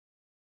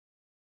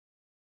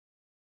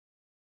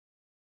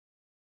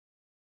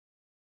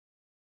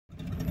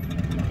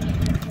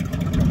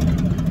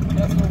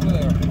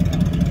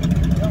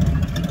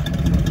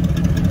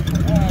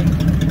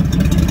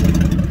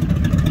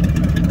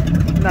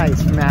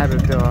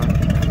Matador.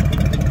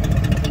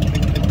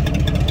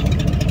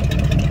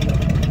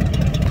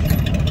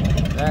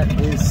 That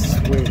is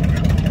sweet.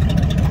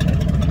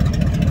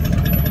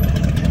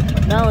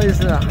 Not only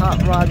is it a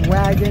hot rod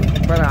wagon,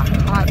 but a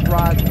hot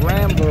rod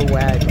rambler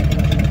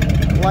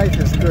wagon. Life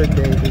is good,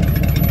 baby.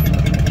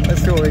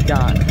 Let's see what we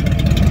got.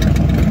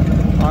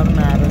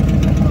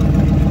 Automatic.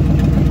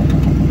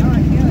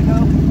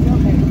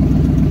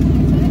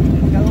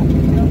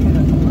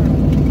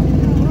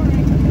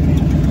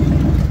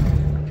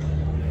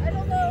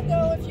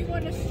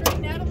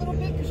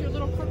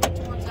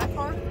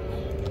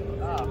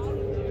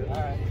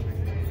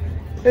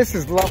 This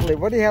is lovely.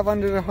 What do you have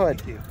under the hood?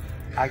 Thank you.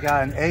 I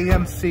got an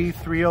AMC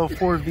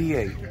 304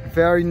 V8.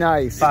 Very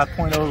nice.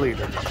 5.0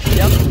 liter.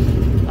 Yep.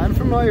 I'm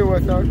familiar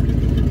with her.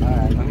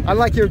 Alright. I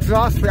like your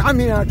exhaust. I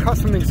mean, a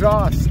custom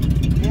exhaust.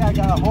 Yeah, I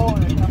got a hole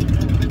in it.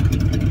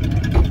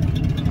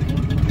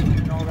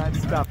 And all that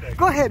stuff.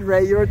 Go ahead,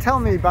 Ray. You were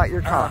telling me about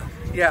your car.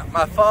 Yeah,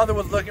 my father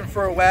was looking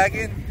for a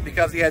wagon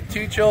because he had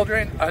 2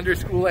 children under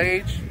school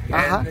age.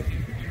 And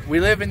we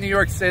live in New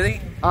York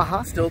City.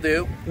 Still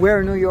do.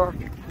 Where in New York?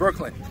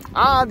 Brooklyn.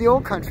 Ah, the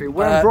old country.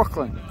 Where in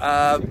Brooklyn?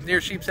 Near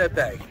Sheepshead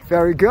Bay.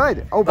 Very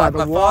good. Oh, by the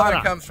water. My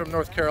father comes from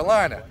North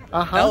Carolina,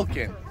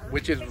 Elkin,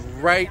 which is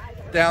right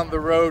down the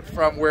road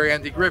from where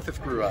Andy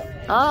Griffith grew up.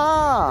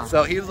 Ah.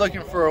 So he was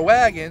looking for a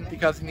wagon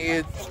because he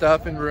needed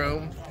stuff and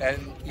room.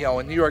 And, you know,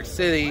 in New York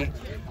City,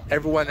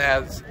 everyone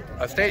has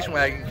a station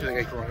wagon because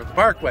they go to the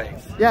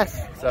parkways.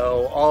 Yes.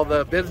 So all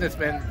the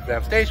businessmen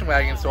have station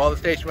wagons. So all the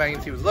station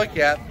wagons he was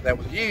looking at that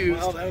was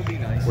used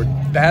were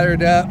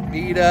battered up,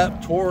 beat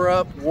up, tore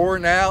up,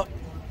 worn out,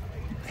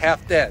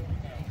 half dead.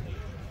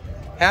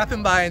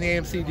 Happened by an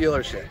AMC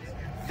dealership.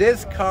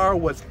 This car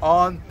was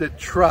on the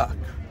truck.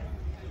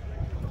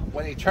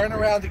 When he turned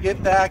around to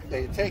get back,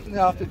 they had taken it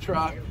off the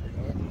truck.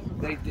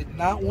 They did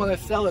not want to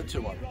sell it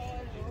to him.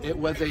 It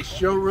was a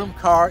showroom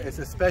car. It's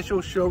a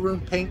special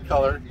showroom paint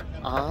color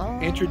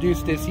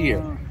introduced this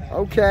year.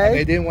 Okay. And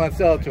they didn't want to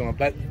sell it to him,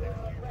 but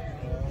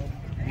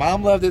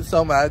Mom loved it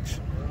so much,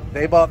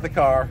 they bought the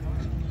car.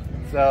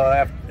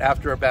 So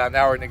after about an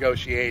hour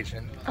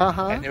negotiation,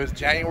 and it was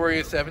January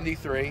of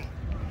 '73.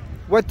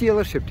 What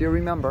dealership do you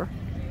remember?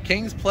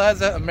 Kings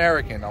Plaza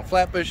American on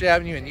Flatbush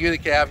Avenue and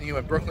Utica Avenue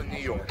in Brooklyn, New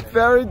York.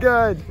 Very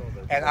good.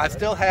 And I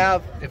still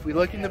have, if we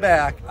look in the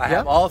back, I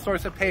have all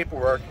sorts of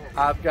paperwork.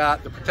 I've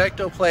got the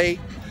Protecto plate.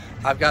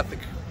 I've got the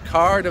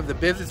card of the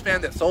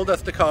businessman that sold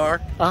us the car.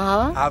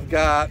 I've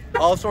got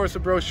all sorts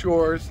of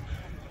brochures.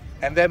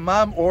 And then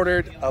Mom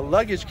ordered a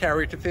luggage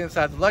carrier to fit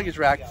inside the luggage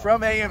rack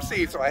from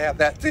AMC, so I have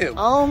that too.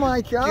 Oh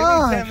my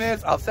gosh. Give me 10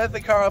 minutes, I'll set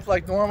the car up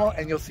like normal,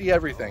 and you'll see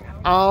everything.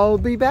 I'll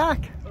be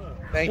back.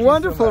 Thank you.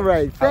 Wonderful, so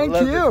Ray. Thank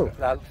you.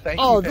 Thank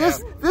you,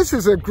 Pam. this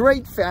is a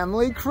great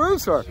family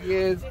cruiser. She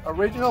is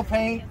original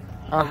paint,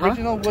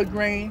 original wood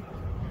grain.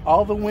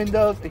 All the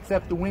windows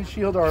except the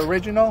windshield are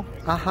original.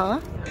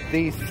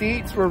 The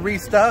seats were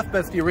restuffed, but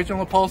it's the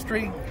original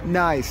upholstery.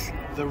 Nice.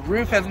 The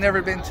roof has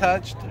never been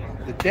touched.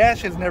 The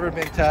dash has never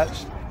been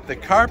touched. The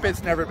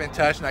carpet's never been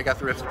touched, and I got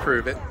the rest to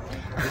prove it.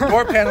 The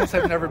door panels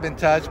have never been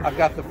touched. I've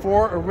got the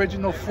 4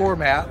 original floor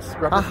mats,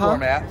 rubber floor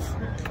mats.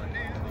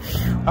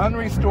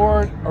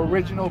 Unrestored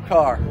original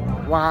car.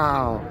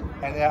 Wow.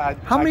 And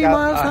how many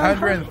miles?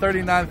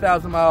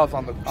 139,000 miles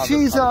on the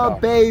She's a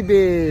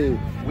baby.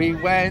 We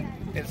went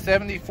in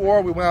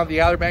 '74. We went on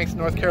the Outer Banks of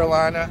North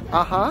Carolina.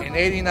 In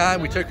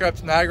 '89, we took her up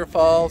to Niagara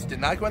Falls.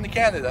 Did not go into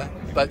Canada,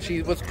 but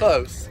she was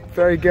close.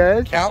 Very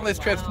good. Countless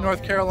trips to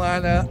North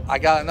Carolina. I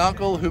got an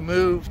uncle who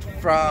moved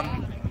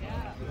from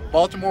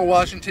Baltimore,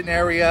 Washington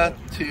area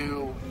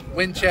to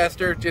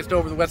Winchester, just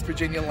over the West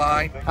Virginia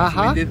line.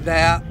 So we did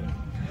that.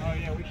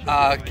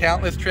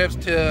 Countless trips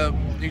to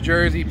New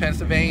Jersey,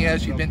 Pennsylvania.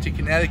 She's been to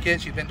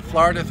Connecticut. She's been to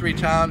Florida 3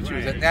 times. She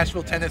was at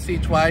Nashville, Tennessee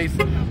twice.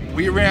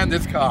 We ran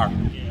this car.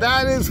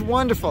 That is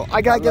wonderful.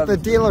 I gotta get the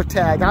dealer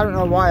tag. I don't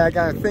know why. I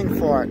got a thing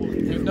for it.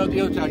 There's no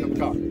dealer tag on the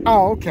car.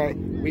 Oh, okay.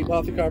 We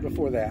bought the car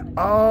before that.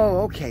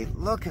 Oh, okay.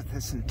 Look at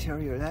this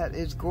interior. That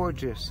is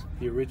gorgeous.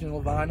 The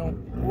original vinyl.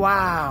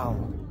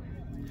 Wow.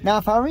 Now,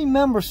 if I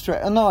remember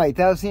straight, no, wait,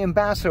 that was the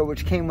Ambassador,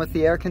 which came with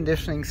the air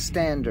conditioning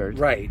standard.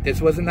 Right.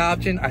 This was an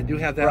option. I do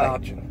have that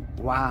option.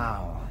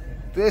 Wow.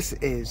 This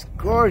is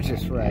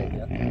gorgeous, Ray.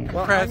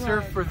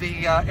 Compressor for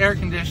the air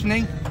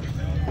conditioning.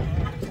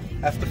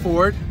 That's the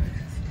Ford.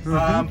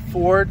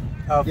 Ford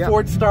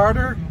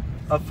starter,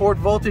 a Ford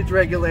voltage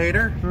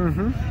regulator.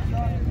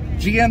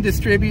 GM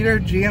distributor,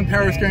 GM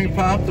power steering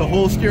pump. The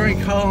whole steering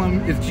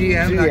column is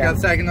GM. I got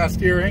Saginaw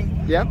steering.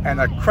 And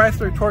a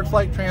Chrysler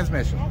Torque-Flight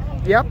transmission.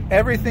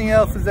 Everything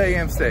else is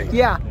AMC.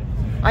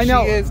 I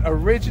know. She is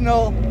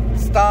original,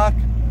 stock,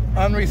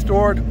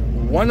 unrestored,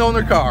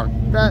 one-owner car.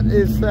 That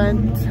is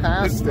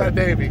fantastic. This is my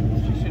baby.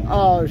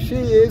 Oh, she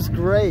is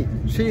great.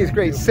 She is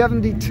great.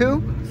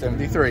 72?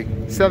 73.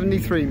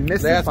 73.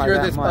 Missed last by year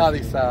that this much.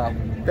 body style.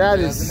 That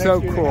is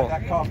so cool.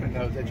 That coffin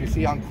nose that you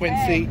see on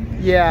Quincy.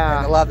 And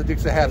Yeah. a lot of the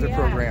Dukes of Hazzard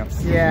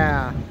programs.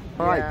 Yeah.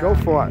 All right, go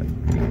for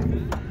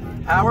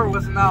it. Power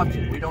was an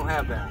option. We don't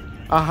have that.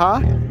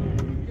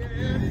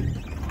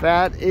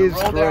 That is the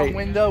roll great. down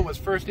window was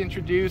first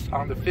introduced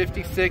on the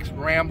 56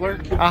 Rambler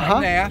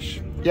from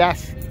Nash.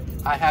 Yes.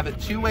 I have a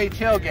two-way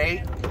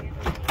tailgate.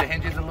 The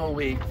hinge is a little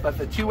weak, but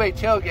the two-way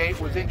tailgate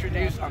was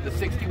introduced on the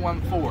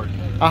 61 Ford.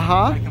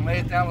 I can lay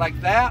it down like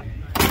that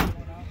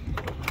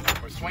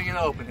or swing it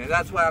open. And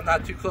that's why I'm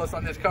not too close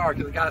on this car,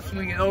 because I got to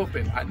swing it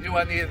open. I knew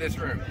I needed this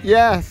room.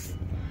 Yes.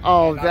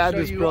 Oh, that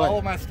is I'll show you brilliant. all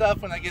of my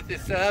stuff when I get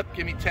this set up.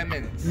 Give me 10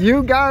 minutes.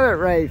 You got it,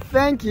 Ray.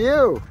 Thank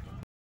you.